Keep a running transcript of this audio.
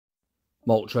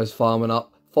Moltres farming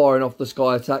up, firing off the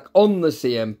Sky Attack on the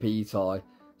CMP tie.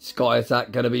 Sky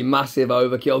Attack going to be massive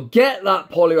overkill. Get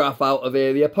that Poliwrath out of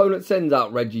here. The opponent sends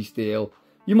out Registeel.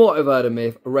 You might have heard a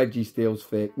myth, Registeel's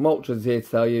thick. Moltres is here to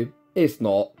tell you, it's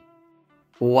not.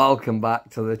 Welcome back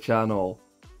to the channel.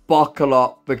 Buckle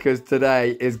up because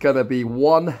today is going to be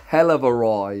one hell of a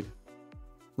ride.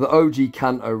 The OG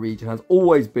Kanto region has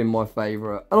always been my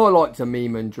favourite and I like to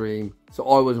meme and dream, so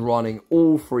I was running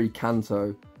all three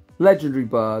Kanto legendary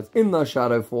birds in their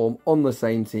shadow form on the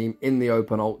same team in the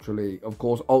Open Ultra League. Of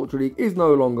course, Ultra League is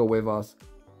no longer with us.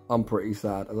 I'm pretty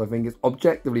sad as I think it's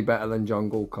objectively better than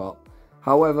Jungle Cup.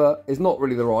 However, it's not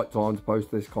really the right time to post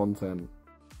this content.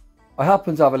 I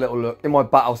happen to have a little look in my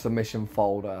battle submission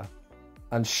folder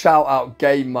and shout out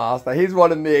Gamemaster. He's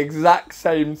running the exact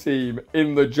same team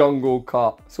in the Jungle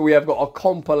Cup. So we have got a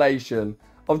compilation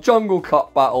of Jungle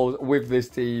Cup battles with this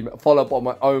team, followed by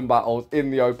my own battles in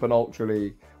the Open Ultra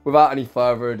League. Without any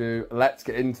further ado, let's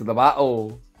get into the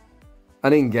battle.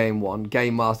 And in game one,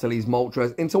 Gamemaster leads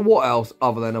Moltres into what else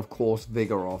other than, of course,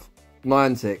 Vigoroth.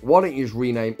 Niantic, why don't you just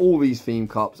rename all these theme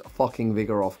cups fucking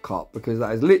Vigoroth Cup, because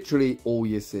that is literally all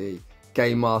you see.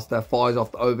 Gamemaster fires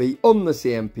off the overheat on the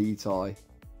CMP tie.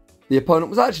 The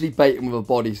opponent was actually baiting with a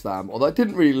body slam, although it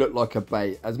didn't really look like a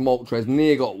bait, as Moltres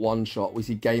near got one shot. We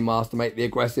see Gamemaster make the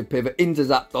aggressive pivot into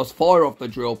Zapdos, fire off the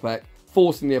Drill Peck,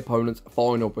 forcing the opponent's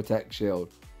final Protect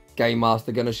Shield.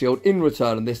 Gamemaster going to shield in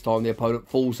return, and this time the opponent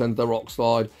full sends the Rock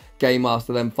Slide.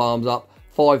 Gamemaster then farms up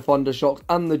 5 Thunder Shocks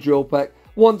and the Drill Peck,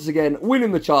 once again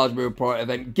winning the charge move prior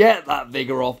event. Get that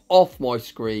Vigoroth off my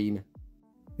screen.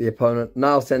 The opponent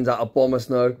now sends out a Bomber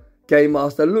Snow.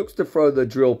 Gamemaster looks to throw the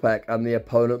Drill Peck and the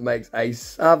opponent makes a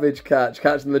savage catch,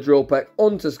 catching the Drill Peck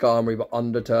onto Skarmory, but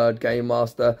undeterred,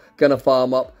 Gamemaster going to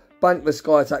farm up, bank the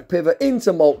Sky Attack pivot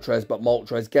into Moltres, but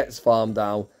Moltres gets farmed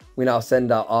down. We now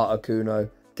send out Articuno.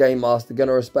 Gamemaster going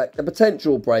to respect the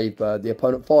potential Brave Bird. The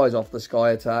opponent fires off the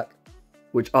Sky Attack,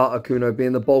 which Articuno,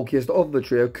 being the bulkiest of the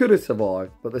trio, could have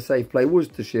survived, but the safe play was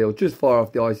to shield, just fire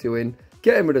off the Icy Wind,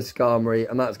 get him rid of Skarmory,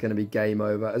 and that's going to be game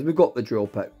over as we've got the Drill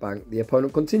Peck bank. The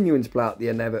opponent continuing to play out the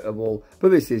inevitable, but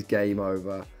this is game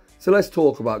over. So let's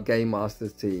talk about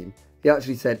Gamemaster's team. He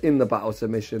actually said in the battle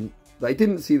submission that he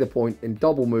didn't see the point in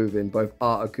double moving both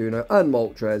Articuno and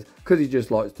Moltres because he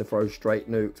just likes to throw straight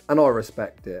nukes, and I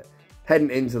respect it.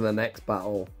 Heading into the next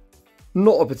battle,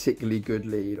 not a particularly good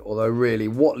lead, although really,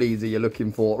 what leads are you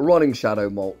looking for? Running Shadow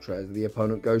Moltres. The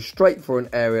opponent goes straight for an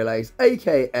Aerial Ace,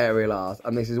 aka Aerial Ass,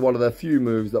 and this is one of the few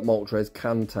moves that Moltres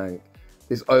can tank.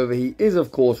 This overheat is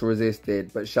of course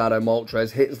resisted, but Shadow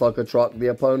Moltres hits like a truck. The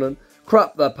opponent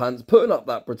crap their pants, putting up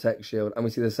that Protect Shield, and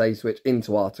we see the save switch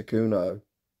into Articuno.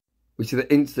 We see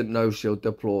the instant no shield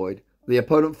deployed. The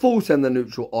opponent full send the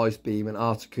neutral Ice Beam, and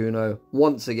Articuno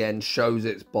once again shows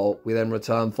its bulk. We then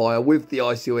return fire with the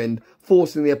Icy Wind,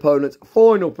 forcing the opponent's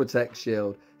final Protect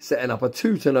Shield, setting up a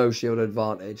 2-0 shield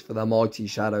advantage for the mighty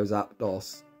Shadow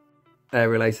Zapdos.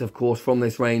 Aerial Ace, of course, from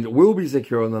this range will be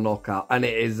secure on the knockout, and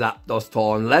it is Zapdos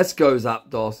time. Let's go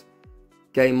Zapdos.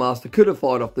 Gamemaster could have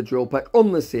fired off the Drill Peck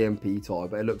on the CMP tie,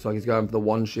 but it looks like he's going for the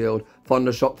one shield.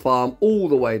 Thunder Shock farm all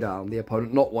the way down. The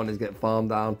opponent not wanting to get farmed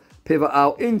down. Pivot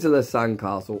out into the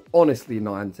Sandcastle. Honestly,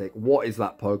 Niantic, what is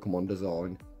that Pokemon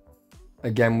design?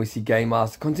 Again, we see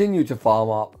Gamemaster continue to farm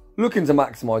up, looking to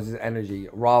maximise his energy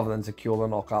rather than secure the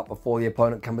knockout before the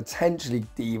opponent can potentially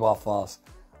debuff us.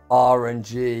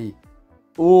 RNG.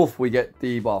 Oof, we get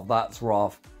debuff. That's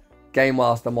rough.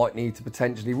 Gamemaster might need to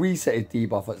potentially reset his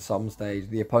debuff at some stage.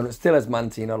 The opponent still has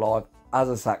Mantine alive as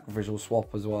a sacrificial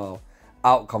swap as well.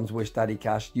 Out comes Wish Daddy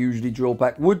Cash. Usually Drill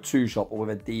Peck would two-shot, but with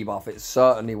a debuff it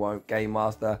certainly won't.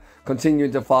 Gamemaster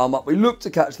continuing to farm up. We look to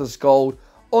catch the Scald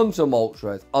onto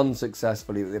Moltres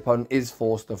unsuccessfully, but the opponent is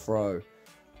forced to throw.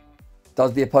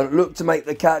 Does the opponent look to make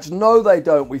the catch? No, they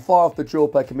don't. We fire off the Drill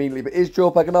Peck immediately, but is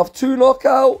Drill Peck enough to knock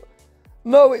out?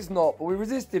 No, it's not, but we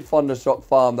resisted Thundershock,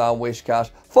 farm down Wish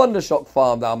Cash, Thundershock,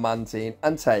 farm down Mantine,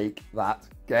 and take that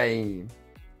game.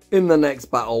 In the next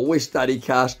battle, Wish Daddy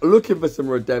Cash looking for some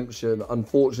redemption.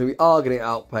 Unfortunately, we are getting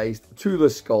outpaced to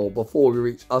the Scald before we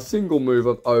reach our single move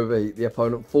of Overheat. The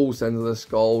opponent full sends the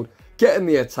Scald, getting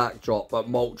the attack drop, but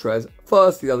Moltres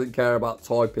firstly doesn't care about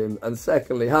typing, and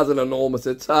secondly has an enormous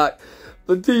attack.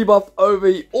 The debuff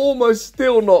Overheat almost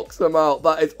still knocks them out.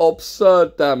 That is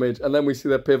absurd damage. And then we see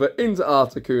the pivot into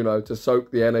Articuno to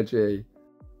soak the energy.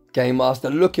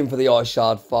 Gamemaster looking for the Ice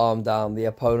Shard farm down. The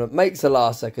opponent makes a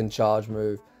last second charge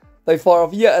move. They fire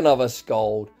off yet another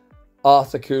Scald.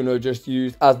 Articuno just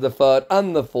used as the third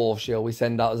and the fourth shield. We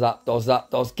send out Zapdos.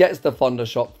 Zapdos gets the Thunder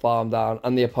Shock farm down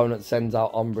and the opponent sends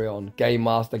out Umbreon.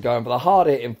 Gamemaster going for the hard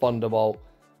hitting Thunderbolt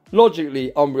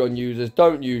Logically, Umbreon users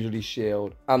don't usually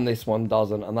shield, and this one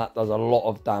doesn't, and that does a lot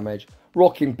of damage.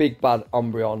 Rocking Big Bad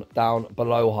Umbreon down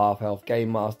below half health.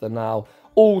 Gamemaster now,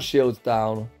 all shields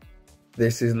down.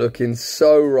 This is looking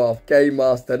so rough.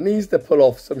 Gamemaster needs to pull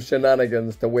off some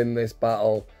shenanigans to win this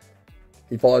battle.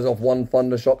 He fires off one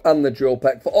Thunder Shock and the Drill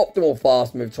Peck for optimal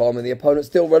fast move time, and the opponent's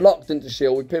still reluctant to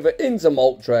shield. We pivot into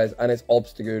Moltres, and it's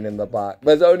Obstagoon in the back.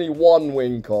 There's only one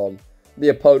win con. The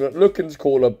opponent looking to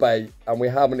call a bait, and we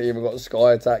haven't even got a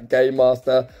Sky Attack.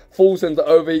 Gamemaster falls into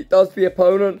overheat. Does the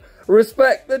opponent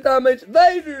respect the damage?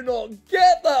 They do not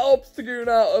get that Obstagoon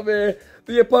out of here.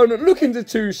 The opponent looking to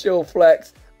 2-shield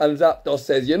flex, and Zapdos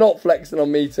says, "You're not flexing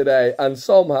on me today," and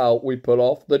somehow we pull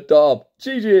off the dub.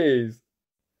 GG's.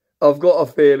 I've got a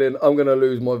feeling I'm going to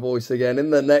lose my voice again. In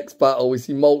the next battle, we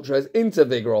see Moltres into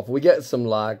Vigoroth. We get some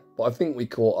lag, but I think we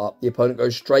caught up. The opponent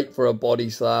goes straight for a body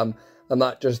slam, and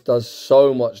that just does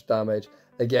so much damage.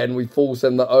 Again, we force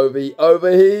him the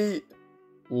overheat.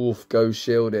 Oof, goes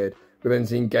shielded. We've then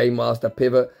seen Gamemaster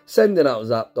pivot, sending out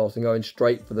Zapdos and going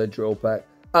straight for the Drill Peck.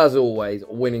 As always,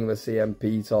 winning the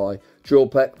CMP tie. Drill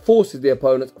Peck forces the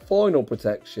opponent's final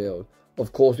Protect Shield.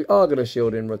 Of course, we are going to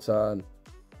shield in return.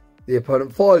 The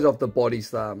opponent fires off the Body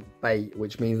Slam, bait,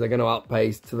 which means they're going to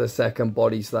outpace to the second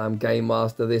Body Slam.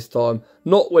 Gamemaster this time,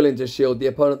 not willing to shield. The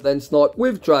opponent then sniped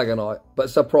with Dragonite.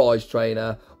 But surprise,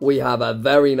 trainer, we have a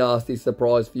very nasty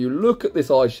surprise for you. Look at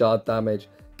this Ice Shard damage.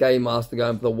 Gamemaster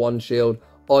going for the one shield.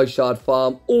 Ice Shard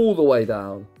farm all the way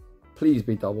down. Please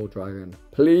be Double Dragon.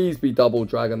 Please be Double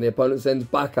Dragon. The opponent sends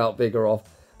back out Vigoroth.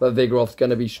 But Vigoroth's going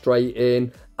to be straight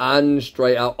in and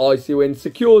straight out. Icy Wind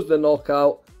secures the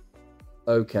knockout.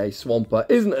 Okay, Swampert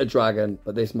isn't a dragon,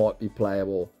 but this might be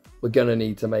playable. We're going to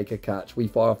need to make a catch. We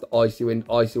fire off the Icy Wind.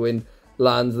 Icy Wind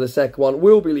lands. The second one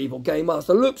will be lethal.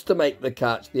 Gamemaster looks to make the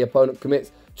catch. The opponent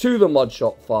commits to the Mud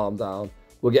Shot farm down.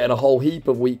 We're getting a whole heap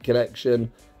of weak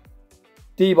connection.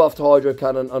 Debuffed Hydro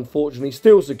Cannon unfortunately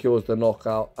still secures the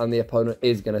knockout, and the opponent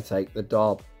is going to take the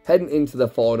dub. Heading into the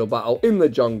final battle in the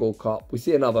Jungle Cup, we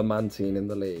see another Mantine in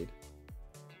the lead.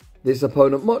 This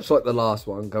opponent, much like the last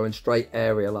one, going straight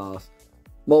Aerial Ass.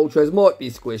 Moltres might be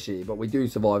squishy, but we do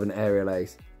survive an Aerial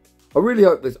Ace. I really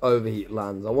hope this overheat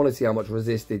lands. I want to see how much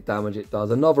resisted damage it does.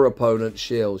 Another opponent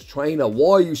shields. Trainer,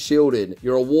 why are you shielding?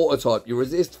 You're a water type. You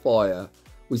resist fire.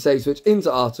 We save switch into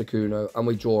Articuno and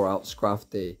we draw out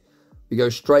Scrafty. We go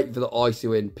straight for the Icy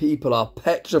Wind. People are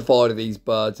petrified of these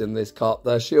birds in this cup.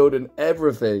 They're shielding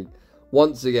everything.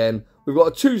 Once again, we've got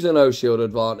a 2-0 shield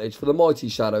advantage for the mighty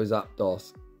Shadow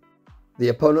Zapdos. The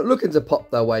opponent looking to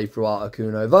pop their way through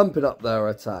Articuno, vamping up their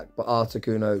attack, but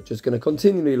Articuno just going to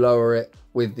continually lower it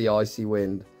with the Icy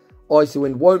Wind. Icy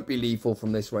Wind won't be lethal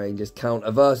from this range as counter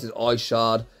versus Ice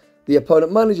Shard. The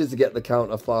opponent manages to get the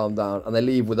counter farm down and they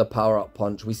leave with a power-up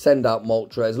punch. We send out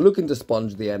Moltres looking to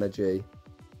sponge the energy.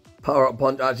 Power-up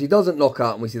punch actually doesn't knock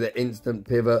out and we see the instant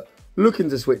pivot, looking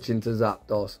to switch into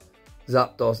Zapdos.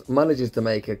 Zapdos manages to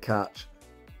make a catch.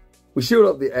 We shield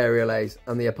up the Aerial Ace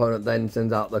and the opponent then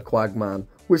sends out the Quagman.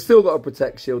 We've still got a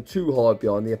Protect Shield too high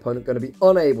behind. The opponent going to be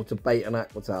unable to bait an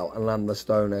Aqua Tail and land the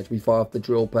Stone Edge. We fire off the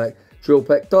Drill Peck. Drill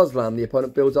Peck does land. The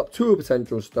opponent builds up to a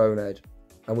potential Stone Edge.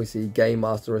 And we see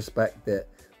Gamemaster respect it.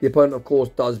 The opponent of course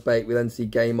does bait. We then see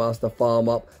Gamemaster farm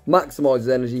up. Maximises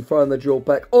energy, throwing the Drill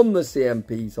Peck on the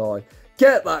CMP tie.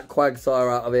 Get that Quagsire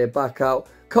out of here. Back out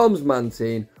comes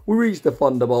Mantine. We reach the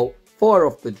Thunderbolt. Fire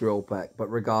off the Drill Peck, but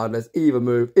regardless, either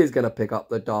move is going to pick up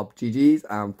the dub. GG's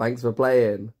and thanks for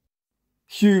playing.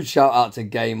 Huge shout out to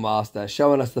Gamemaster,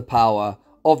 showing us the power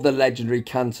of the legendary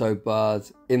Kanto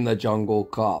birds in the Jungle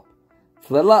Cup.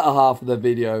 For the latter half of the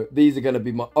video, these are going to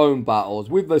be my own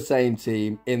battles with the same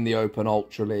team in the Open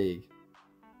Ultra League.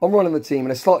 I'm running the team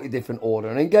in a slightly different order,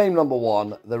 and in game number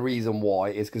 1, the reason why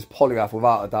is because Poliwrath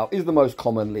without a doubt is the most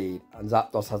common lead, and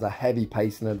Zapdos has a heavy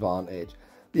pacing advantage.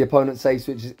 The opponent safe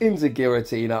switches into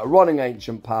Giratina, running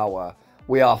Ancient Power.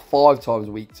 We are 5 times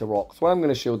weak to rock, so I'm going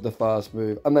to shield the first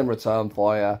move and then return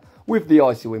fire with the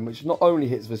Icy Wind, which not only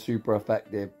hits for super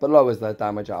effective, but lowers their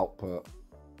damage output.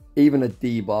 Even a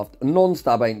debuffed,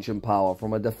 non-stab Ancient Power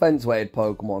from a defense-weighted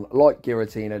Pokemon like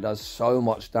Giratina does so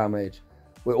much damage.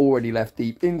 We're already left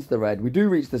deep into the red. We do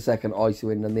reach the second Icy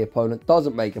Wind and the opponent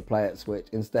doesn't make a play at switch.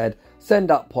 Instead, send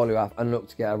out Poliwrath and look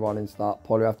to get a running start.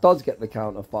 Poliwrath does get the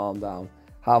counter farm down.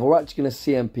 However, we're actually going to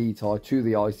CMP tie to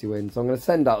the Icy Wind, so I'm going to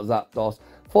send out Zapdos,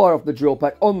 fire off the Drill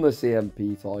Peck on the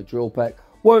CMP tie. Drill Peck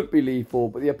won't be lethal,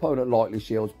 but the opponent lightly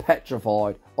shields,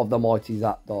 petrified of the mighty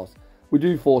Zapdos. We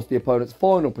do force the opponent's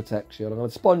final protection. I'm going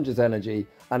to sponge his energy,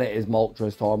 and it is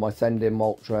Moltres time. I send in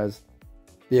Moltres.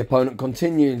 The opponent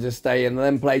continuing to stay in and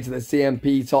then play to the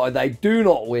CMP tie. They do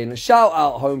not win. Shout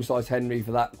out Home Size Henry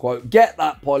for that quote. Get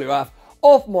that Poliwrath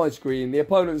off my screen. The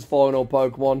opponent's final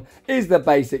Pokemon is the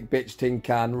basic bitch tin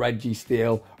can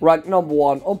Registeel. Ranked number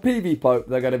 1 on PvPoke.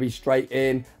 They're going to be straight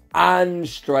in and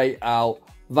straight out.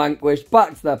 Vanquished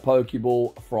back to their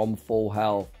Pokeball from full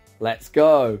health. Let's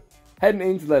go. Heading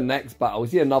into the next battle, we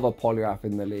see another Poliwrath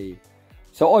in the lead.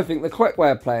 So I think the correct way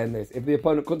of playing this, if the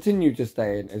opponent continues to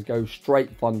stay in, is go straight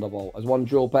Thunderbolt, as one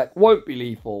Drill Peck won't be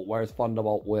lethal, whereas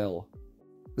Thunderbolt will.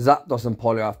 Zapdos and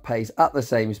Poliwrath pace at the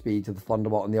same speed to the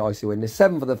Thunderbolt and the Icy Wind is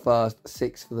 7 for the first,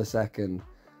 6 for the second.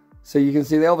 So you can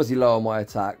see they obviously lower my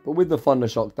attack, but with the Thunder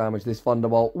Shock damage, this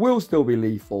Thunderbolt will still be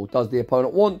lethal. Does the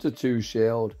opponent want to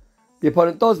 2-shield? The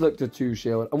opponent does look to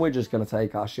 2-shield, and we're just going to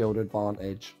take our shield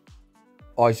advantage.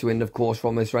 Icy Wind, of course,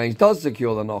 from this range does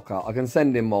secure the knockout. I can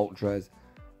send in Moltres.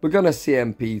 We're going to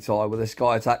CMP tie with a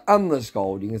Sky Attack and the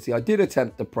Scald. You can see I did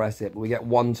attempt to press it, but we get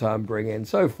one turn bring in.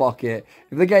 So fuck it.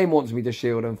 If the game wants me to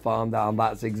shield and farm down,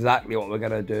 that's exactly what we're going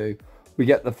to do. We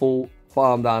get the full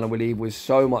farm down and we leave with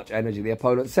so much energy. The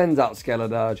opponent sends out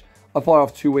Skeledirge. I fire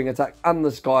off 2 Wing Attack and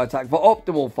the Sky Attack for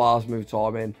optimal fast move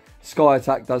timing. Sky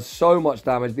Attack does so much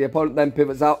damage. The opponent then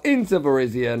pivots out into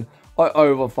Virizion. I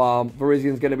overfarm.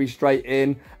 Virizion's going to be straight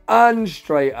in and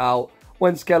straight out.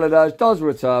 When Skeledirge does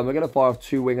return, we're going to fire off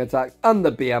 2 Wing Attacks and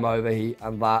the BM Overheat,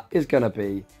 and that is going to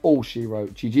be all she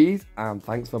wrote. GG's, and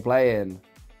thanks for playing.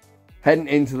 Heading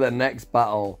into the next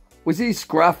battle, we see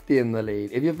Scrafty in the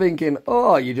lead. If you're thinking,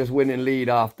 oh, you're just winning lead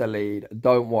after lead,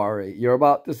 don't worry. You're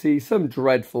about to see some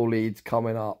dreadful leads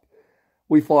coming up.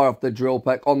 We fire off the Drill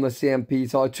Peck on the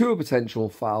CMP side to a potential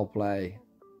foul play.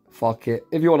 Fuck it.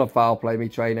 If you want to foul play me,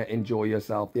 trainer, enjoy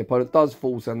yourself. The opponent does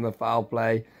full send the foul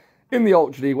play. In the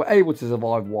Ultra League, we're able to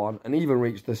survive 1 and even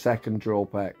reach the second Drill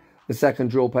Peck. The second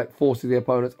Drill Peck forces the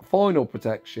opponent's final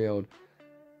Protect Shield.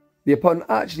 The opponent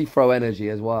actually throw energy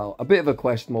as well. A bit of a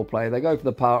questionable play. They go for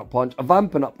the Power Up Punch,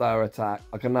 vamping up their attack.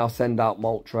 I can now send out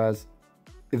Moltres.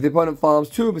 If the opponent farms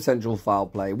to a potential foul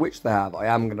play, which they have, I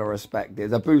am going to respect it.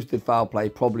 It's a boosted foul play,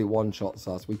 probably one-shots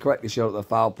us. We correctly shield at the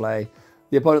foul play.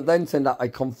 The opponent then send out a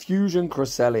Confusion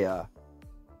Cresselia.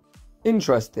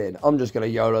 Interesting. I'm just going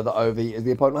to YOLO the Overheat as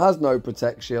the opponent has no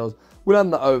Protect Shields. We'll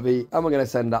end the Overheat and we're going to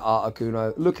send out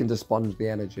Articuno, looking to sponge the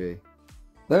energy.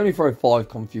 They only throw 5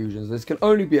 Confusions. This can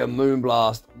only be a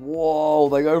Moonblast. Whoa,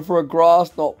 they go for a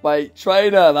Grass Knot Bait.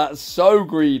 Trainer, that's so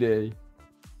greedy.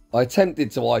 I attempted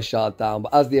to Ice Shard down,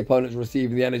 but as the opponent's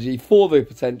receiving the energy for the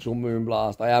potential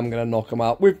Moonblast, I am going to knock him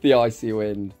out with the Icy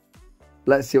Wind.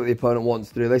 Let's see what the opponent wants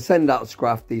to do. They send out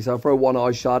Scrafty, so I throw 1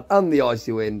 Ice Shard and the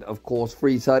Icy Wind. Of course,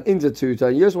 3 turn into 2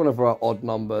 turn. You just want to throw out odd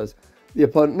numbers. The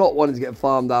opponent not wanting to get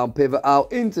farmed down, pivot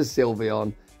out into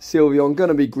Sylveon. Sylveon going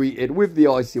to be greeted with the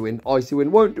Icy Wind. Icy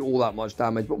Wind won't do all that much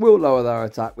damage, but will lower their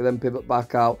attack. We then pivot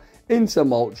back out into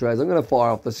Moltres. I'm going to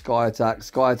fire off the Sky Attack.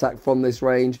 Sky Attack from this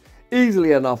range,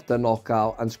 easily enough to knock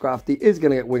out. And Scrafty is going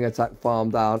to get Wing Attack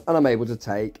farmed down, and I'm able to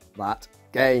take that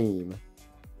game.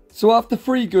 So after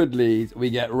 3 good leads, we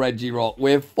get Regirock.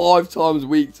 We're 5 times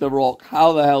weak to Rock.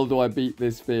 How the hell do I beat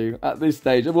this thing? At this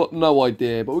stage, I've got no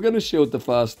idea. But we're going to shield the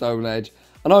first Stone Edge.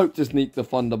 And I hope to sneak the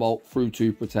Thunderbolt through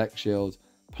 2 Protect Shields.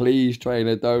 Please,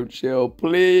 trainer, don't shield.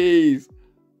 Please.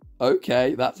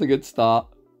 Okay, that's a good start.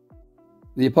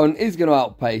 The opponent is going to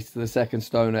outpace to the second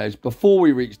Stone Edge before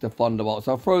we reach the Thunderbolt.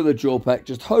 So I'll throw the Drill Peck,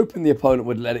 just hoping the opponent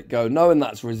would let it go, knowing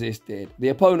that's resisted. The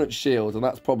opponent shields, and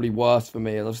that's probably worse for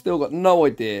me, as I've still got no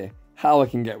idea how I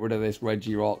can get rid of this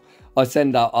Regirock. I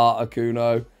send out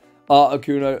Articuno.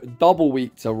 Articuno, double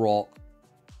weak to Rock.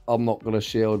 I'm not going to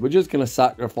shield. We're just going to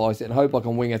sacrifice it and hope I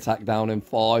can Wing Attack down in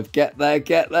 5. Get there,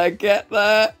 get there, get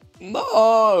there.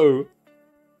 No!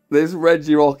 This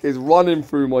Regirock is running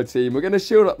through my team. We're going to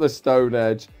shield up the Stone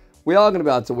Edge. We are going to be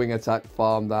able to Wing Attack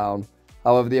farm down.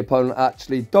 However, the opponent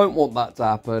actually don't want that to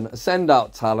happen. Send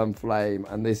out Talonflame,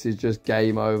 and this is just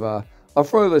game over. I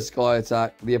throw the Sky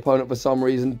Attack. The opponent, for some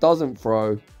reason, doesn't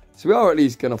throw. So we are at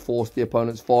least going to force the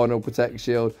opponent's final Protect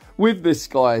Shield with this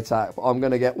Sky Attack. But I'm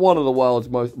going to get one of the world's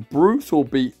most brutal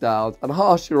beatdowns and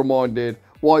harshly reminded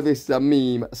why this is a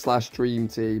meme / dream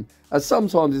team. As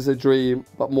sometimes it's a dream,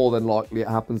 but more than likely it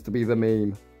happens to be the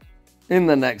meme. In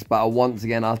the next battle, once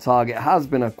again, our target has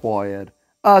been acquired.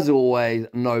 As always,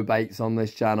 no baits on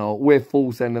this channel. We're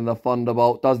full sending the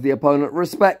Thunderbolt. Does the opponent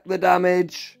respect the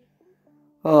damage?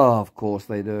 Oh, of course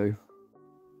they do.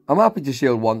 I'm happy to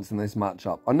shield once in this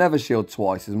matchup. I never shield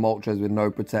twice, as Moltres with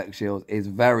no Protect Shields is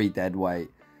very dead weight.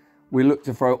 We look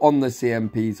to throw on the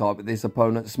CMP type, but this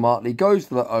opponent smartly goes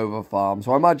for the overfarm,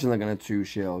 so I imagine they're going to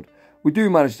 2-shield. We do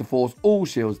manage to force all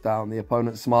shields down. The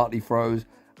opponent smartly throws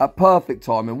At perfect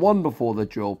timing, one before the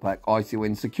Drill Peck, Icy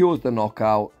Wind secures the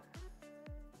knockout.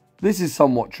 This is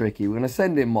somewhat tricky. We're going to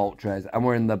send in Moltres and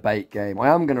we're in the bait game. I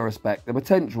am going to respect the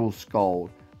potential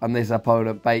Scald, and this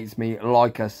opponent baits me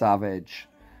like a savage.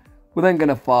 We're then going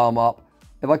to farm up.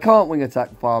 If I can't wing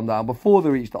attack farm down before they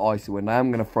reach the Icy Wind, I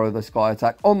am going to throw the Sky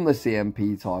Attack on the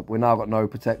CMP type. We've now got no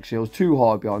Protect Shields, too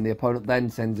high behind. The opponent then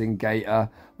sends in Gator.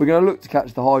 We're going to look to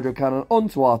catch the Hydro Cannon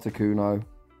onto Articuno.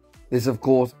 This, of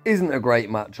course, isn't a great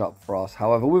matchup for us.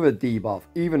 However, with a debuff,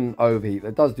 even Overheat,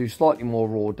 that does do slightly more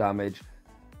raw damage,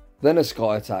 then a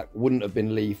Sky Attack wouldn't have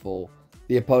been lethal.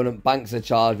 The opponent banks a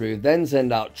charge move, then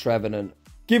send out Trevenant,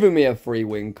 giving me a free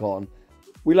win con.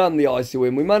 We land the Icy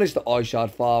Wind, we manage the Ice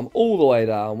Shard farm all the way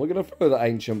down. We're going to throw the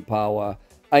Ancient Power.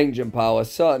 Ancient Power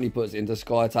certainly puts it into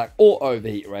Sky Attack or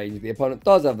Overheat range. The opponent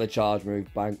does have the charge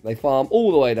move bank. They farm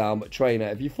all the way down, but Trainer,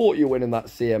 if you thought you were winning that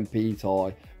CMP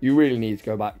tie, you really need to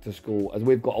go back to school, as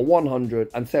we've got a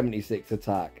 176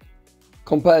 attack.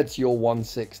 Compared to your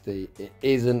 160, it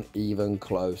isn't even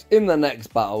close. In the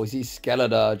next battle, we see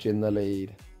Skeledirge in the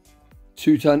lead.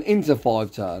 2 turn into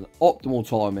 5 turn. Optimal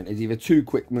timing is either 2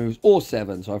 quick moves or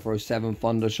 7, so I throw 7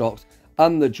 Thunder Shocks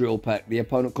and the Drill Peck. The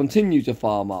opponent continues to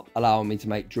farm up, allowing me to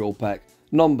make Drill Peck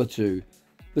number 2.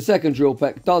 The second Drill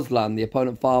Peck does land. The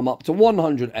opponent farm up to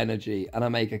 100 energy, and I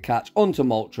make a catch onto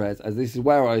Moltres, as this is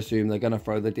where I assume they're going to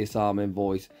throw the Disarming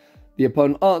Voice. The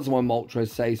opponent answers my Moltres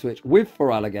save switch with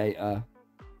Feraligatr.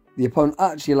 The opponent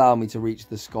actually allowed me to reach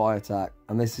the Sky Attack,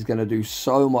 and this is going to do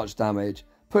so much damage,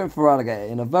 putting Feraligatr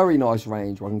in a very nice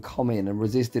range where I can come in and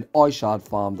resisted Ice Shard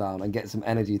farm down and get some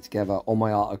energy together on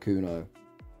my Articuno.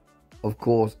 Of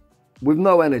course, with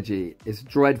no energy, it's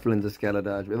dreadful into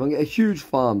Skeledirge, but if I get a huge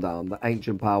farm down, the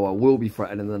Ancient Power will be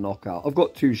threatening the knockout. I've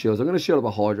got 2 shields. I'm going to shield up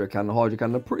a Hydro Cannon. The Hydro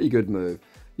Cannon, a pretty good move.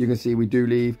 You can see we do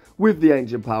leave with the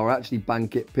Ancient Power, actually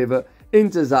bank it, pivot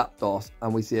into Zapdos,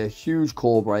 and we see a huge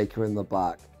Core Breaker in the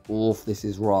back. Oof, this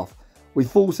is rough. We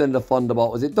full send a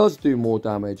Thunderbolt, as it does do more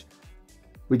damage.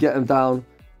 We get them down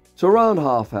to around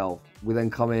half health. We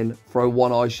then come in, throw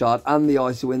 1 Ice Shard and the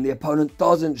Icy Wind. The opponent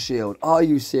doesn't shield. Are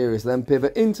you serious? Then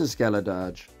pivot into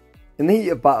Skeledirge. In the heat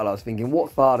of battle, I was thinking,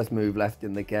 what's the hardest move left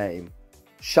in the game?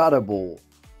 Shadow Ball.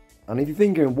 And if you're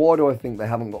thinking, why do I think they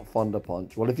haven't got Thunder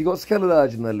Punch? Well, if you've got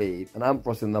Skeledirge in the lead and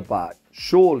Ampharos in the back,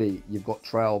 surely you've got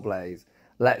Trailblaze.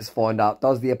 Let's find out.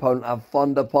 Does the opponent have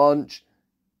Thunder Punch?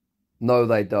 No,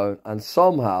 they don't. And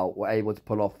somehow we're able to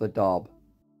pull off the dub.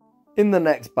 In the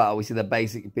next battle, we see the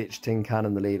basic bitch Tin Can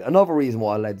in the lead. Another reason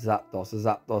why I led Zapdos, as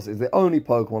Zapdos is the only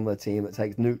Pokemon on the team that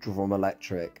takes neutral from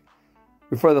electric.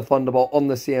 We throw the Thunderbolt on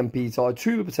the CMP side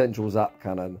to the potential Zap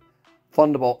Cannon.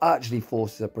 Thunderbolt actually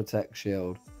forces a Protect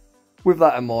Shield. With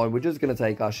that in mind, we're just going to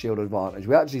take our shield advantage.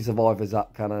 We actually survive a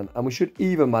Zap Cannon, and we should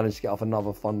even manage to get off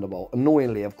another Thunderbolt.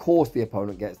 Annoyingly, of course, the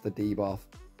opponent gets the debuff.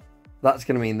 That's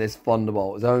going to mean this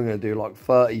Thunderbolt is only going to do like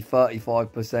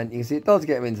 30-35%. You can see it does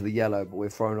get him into the yellow, but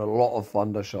we've thrown a lot of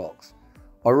Thunder Shocks.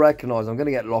 I recognise I'm going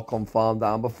to get Lock on farm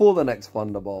down before the next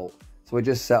Thunderbolt, so we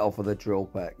just settle for the Drill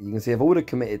Peck. You can see if I would have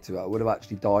committed to it, I would have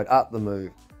actually died at the move.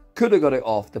 Could have got it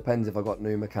off, depends if I got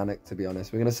new mechanic, to be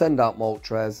honest. We're going to send out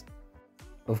Moltres.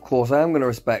 Of course, I am going to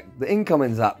respect the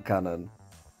incoming Zap Cannon.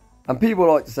 And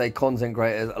people like to say content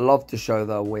creators love to show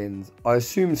their wins. I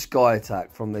assume Sky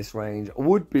Attack from this range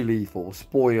would be lethal.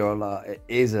 Spoiler alert, it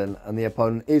isn't. And the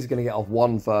opponent is going to get off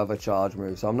 1 further charge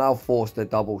move. So I'm now forced to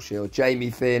double shield. Jamie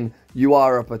Finn, you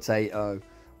are a potato.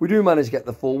 We do manage to get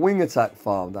the full wing attack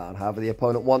farm down. However, the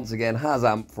opponent once again has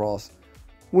Ampharos.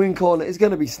 Wincon is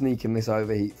going to be sneaking this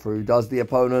overheat through. Does the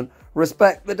opponent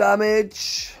respect the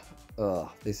damage? Ugh,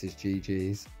 this is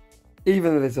GG's.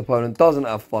 Even if this opponent doesn't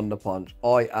have Thunder Punch,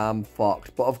 I am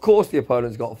fucked. But of course the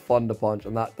opponent's got Thunder Punch,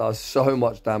 and that does so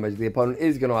much damage. The opponent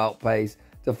is going to outpace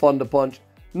to Thunder Punch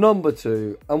number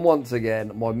 2. And once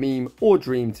again, my meme or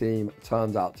dream team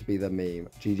turns out to be the meme.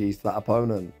 GG's to that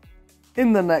opponent.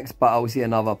 In the next battle, we see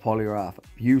another Poliwrath.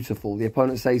 Beautiful. The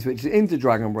opponent saves switches into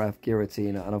Dragon Breath,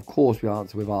 Giratina, and of course we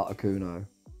answer with Articuno.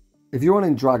 If you're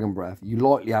running Dragon Breath, you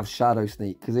likely have Shadow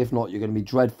Sneak, because if not, you're going to be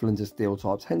dreadful into Steel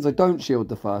types. Hence, I don't shield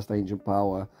the first Ancient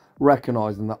Power,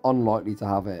 recognising they're unlikely to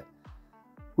have it.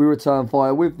 We return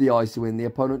fire with the Icy Wind. The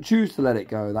opponent chooses to let it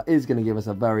go. That is going to give us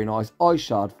a very nice Ice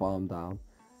Shard farm down.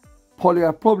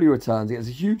 Poliwrath probably returns. It gets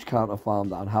a huge counter farm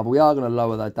down. However, we are going to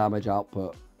lower their damage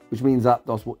output, which means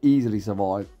Zapdos will easily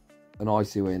survive an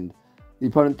Icy Wind. The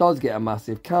opponent does get a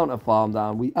massive counter farm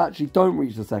down. We actually don't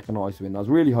reach the second Icy Wind. I was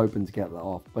really hoping to get that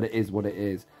off, but it is what it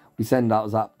is. We send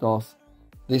out Zapdos.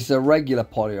 This is a regular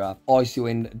Poliwrath. Icy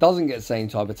Wind doesn't get the same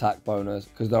type attack bonus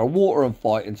because they're a water and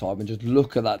fighting type, and just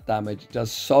look at that damage. It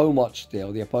does so much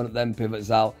still. The opponent then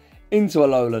pivots out into a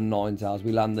lowland Ninetales,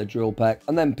 we land the Drill Peck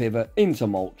and then pivot into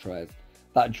Moltres.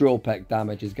 That Drill Peck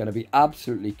damage is going to be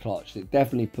absolutely clutch. It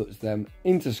definitely puts them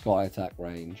into Sky Attack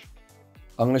range.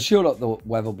 I'm going to shield up the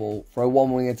Weather Ball, throw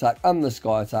one Wing Attack and the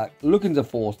Sky Attack, looking to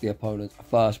force the opponent's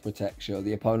first Protect Shield.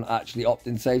 The opponent actually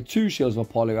opting to save 2 shields for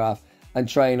Poliwrath, and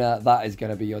Trainer, that is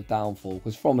going to be your downfall,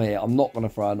 because from here I'm not going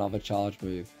to throw another charge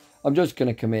move. I'm just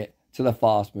going to commit to the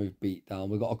fast move beatdown.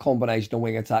 We've got a combination of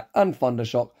Wing Attack and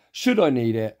Thundershock should I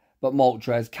need it, but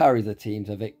Moltres carries the team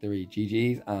to victory.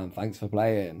 GG's and thanks for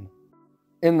playing.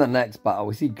 In the next battle,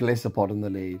 we see Gliscopod in the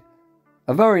lead.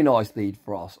 A very nice lead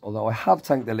for us, although I have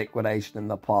tanked the Liquidation in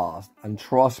the past, and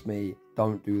trust me,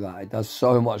 don't do that. It does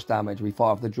so much damage. We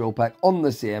fire off the Drill Peck on the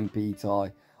CMP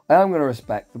tie. I am going to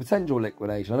respect the potential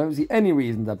Liquidation. I don't see any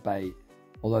reason to bait,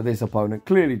 although this opponent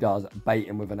clearly does bait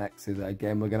him with an X-Scissor.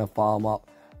 Again, we're going to farm up,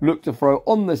 look to throw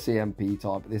on the CMP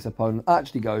tie, but this opponent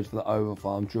actually goes for the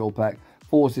overfarm. Drill Peck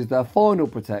forces their final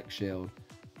Protect Shield.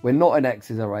 We're not in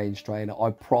X-Scissor range, Trainer. I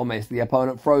promise. The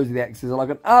opponent throws the X-Scissor like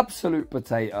an absolute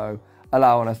potato,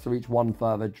 allowing us to reach one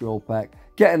further Drill Peck,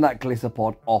 getting that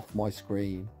Gliscopod off my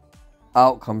screen.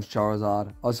 Out comes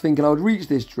Charizard. I was thinking I would reach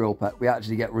this Drill Peck. We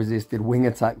actually get resisted. Wing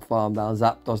Attack farm down.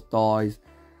 Zapdos dies.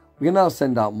 We can now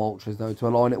send out Moltres though to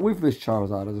align it with this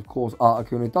Charizard, as of course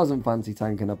Articuno doesn't fancy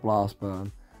tanking a Blast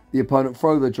Burn. The opponent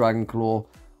throw the Dragon Claw.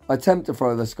 I attempt to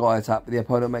throw the Sky Attack, but the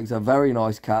opponent makes a very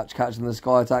nice catch, catching the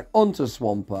Sky Attack onto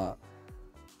Swampert.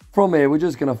 From here, we're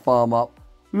just going to farm up,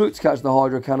 look to catch the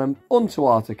Hydro Cannon onto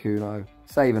Articuno,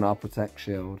 saving our Protect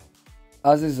Shield.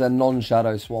 As this is a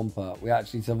non-Shadow Swampert, we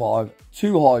actually survive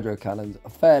 2 Hydro Cannons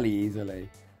fairly easily.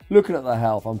 Looking at the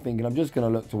health, I'm thinking I'm just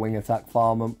going to look to Wing Attack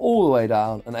farm them all the way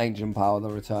down and Ancient Power the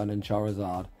returning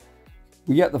Charizard.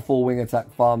 We get the full Wing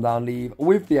Attack farm down leave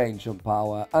with the Ancient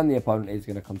Power, and the opponent is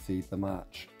going to concede the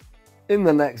match. In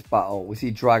the next battle, we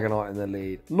see Dragonite in the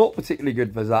lead. Not particularly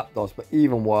good for Zapdos, but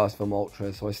even worse for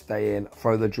Moltres, so I stay in,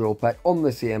 throw the Drill Peck on the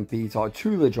CMP tie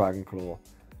to the Dragon Claw.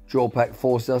 Drill Peck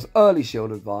forces us early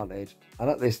shield advantage, and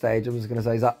at this stage I'm just going to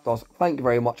say, Zapdos, thank you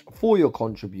very much for your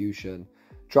contribution.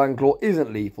 Dragon Claw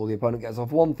isn't lethal, the opponent gets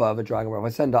off one further Dragon Breath. I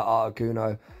send out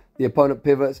Articuno, the opponent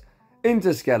pivots into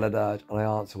Skeledirge, and I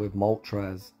answer with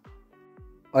Moltres.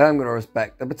 I am going to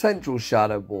respect the potential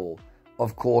Shadow Ball.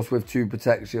 Of course, with 2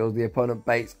 Protect Shields, the opponent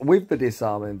baits with the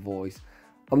Disarming Voice.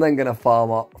 I'm then going to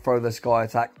farm up, throw the Sky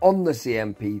Attack on the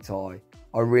CMP tie.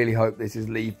 I really hope this is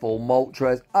lethal.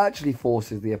 Moltres actually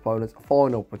forces the opponent's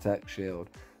final Protect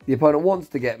Shield. The opponent wants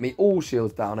to get me all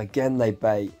shields down. Again, they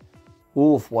bait.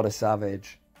 Oof, what a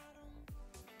savage.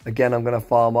 Again, I'm going to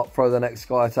farm up, throw the next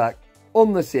Sky Attack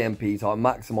on the CMP tie,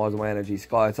 maximising my energy.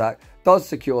 Sky Attack does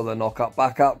secure the knockup.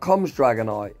 Back out comes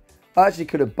Dragonite. I actually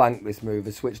could have banked this move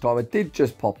as Switch Timer did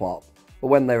just pop up, but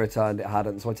when they returned it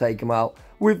hadn't, so I take him out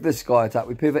with the Sky Attack.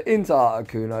 We pivot into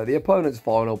Articuno. The opponent's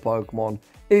final Pokemon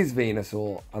is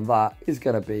Venusaur, and that is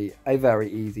going to be a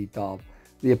very easy dub.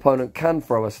 The opponent can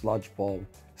throw a Sludge Bomb.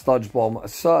 Sludge Bomb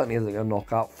certainly isn't going to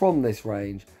knock out from this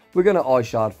range. We're going to Ice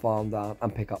Shard farm down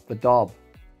and pick up the dub.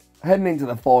 Heading into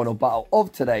the final battle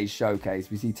of today's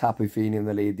showcase, we see Tapu Fini in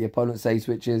the lead. The opponent save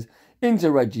switches into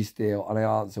Registeel, and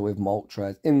I answer with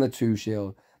Moltres in the 2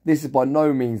 shield. This is by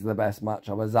no means the best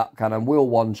matchup. A Zap Cannon will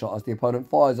one-shot as the opponent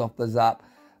fires off the Zap.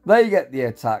 They get the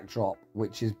attack drop,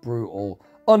 which is brutal.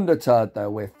 Undeterred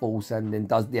though, with full sending.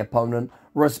 Does the opponent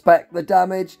respect the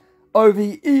damage?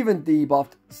 Ovi, even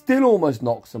debuffed, still almost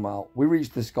knocks him out. We reach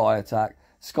the Sky Attack.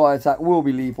 Sky Attack will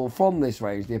be lethal from this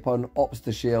range. The opponent opts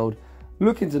to shield,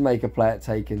 looking to make a play at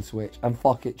taking switch, and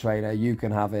fuck it, Trainer, you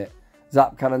can have it.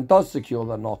 Zap Cannon does secure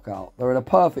the knockout. They're in a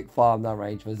perfect farm down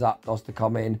range for Zapdos to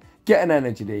come in, get an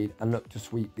energy lead, and look to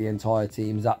sweep the entire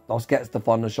team. Zapdos gets the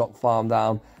Thundershock farm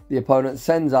down. The opponent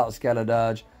sends out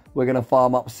Skeledirge. We're going to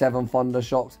farm up 7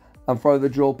 Thundershocks and throw the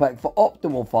Drill Peck for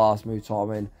optimal fast move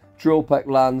timing. Drill Peck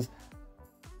lands,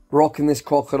 rocking this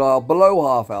Crocodile below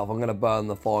half health. I'm going to burn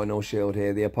the final shield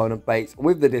here. The opponent baits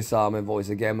with the Disarming Voice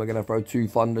again. We're going to throw 2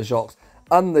 Thundershocks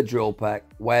and the Drill Peck.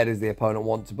 Where does the opponent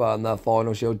want to burn their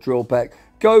final shield? Drill Peck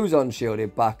goes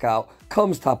unshielded, back out.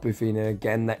 Comes Tapu Fini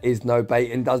again. There is no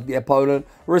baiting. Does the opponent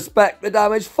respect the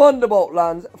damage? Thunderbolt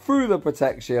lands through the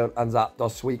Protect Shield, and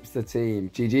Zapdos sweeps the team.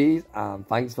 GG's, and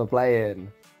thanks for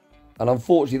playing. And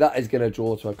unfortunately, that is going to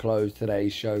draw to a close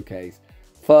today's showcase.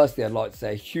 Firstly, I'd like to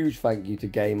say a huge thank you to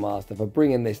Gamemaster for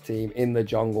bringing this team in the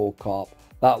Jungle Cup.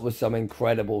 That was some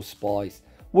incredible spice.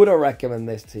 Would I recommend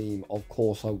this team? Of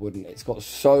course I wouldn't. It's got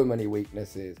so many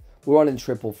weaknesses. We're running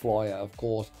triple flyer, of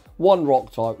course. 1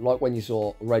 rock type, like when you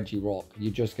saw Regirock,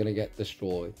 you're just going to get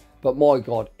destroyed. But my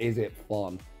god, is it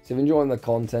fun. So if you're enjoying the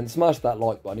content, smash that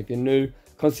like button. If you're new,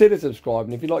 consider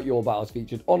subscribing if you like your battles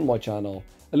featured on my channel.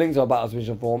 A link to our battle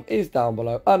submission form is down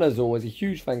below, and as always, a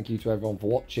huge thank you to everyone for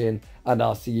watching, and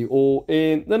I'll see you all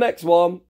in the next one.